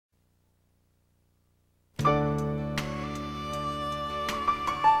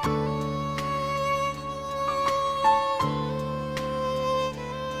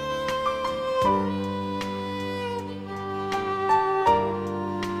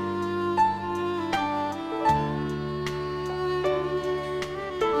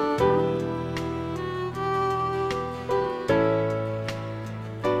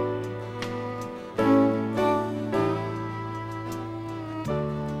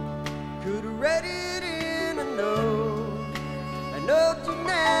read it in a note you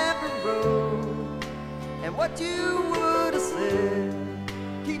never wrote, and what you would have said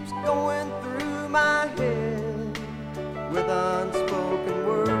keeps going through my head with unspoken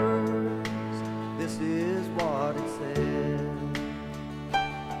words. This is what it said.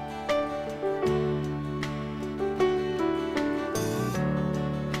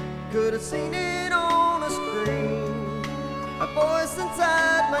 Could have seen it on a screen, a voice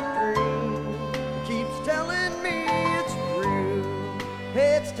inside my dream keeps telling me it's real.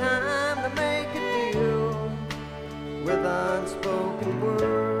 It's time to make a deal with unspoken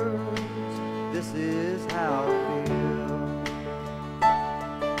words. This is how I feel.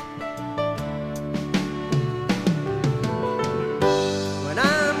 When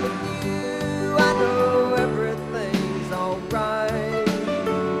I'm with you, I know everything's alright.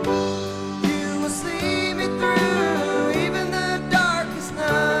 You will see me through even the darkest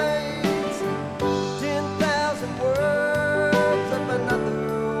nights. 10,000 words of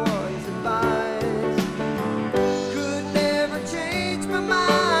another one's advice could never change my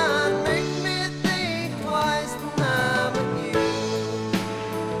mind, make me think twice when I'm with you.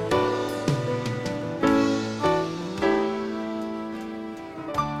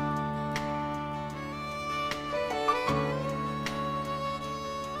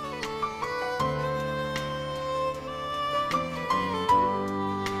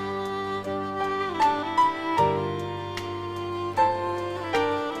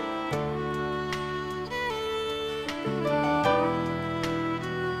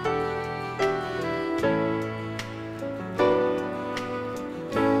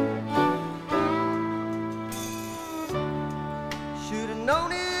 Should've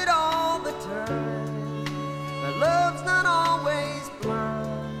known it all the time. My love's not always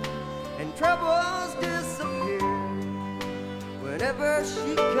blind, and troubles disappear whenever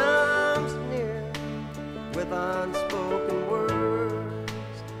she comes near. With unspoken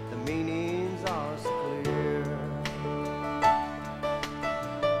words, the meanings are so clear.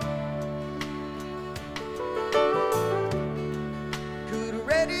 Could've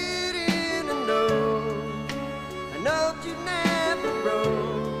read it in a note you never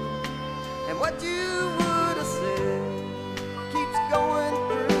wrote, and what you would have said keeps going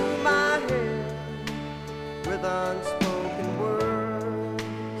through my head with unspoken words.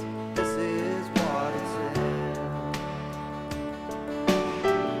 This is what it said.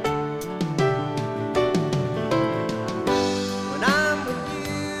 When I'm with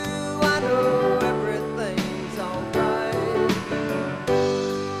you, I know everything's alright.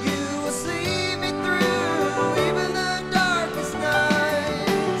 You will see me through even the darkest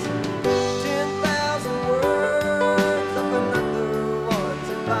nights. 10,000 words of another one's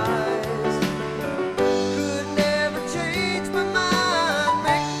advice could never change my mind,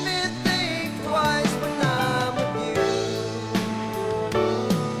 make me think twice when I'm with you.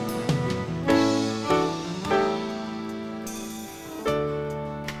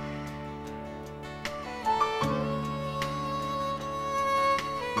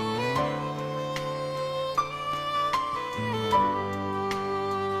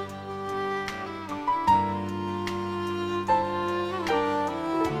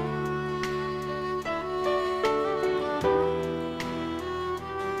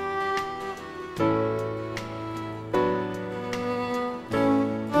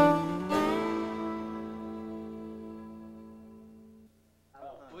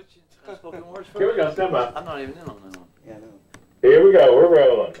 Here we go, stand by. I'm not even in on that one. Yeah, I know. Here we go, we're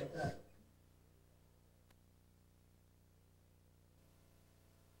rolling.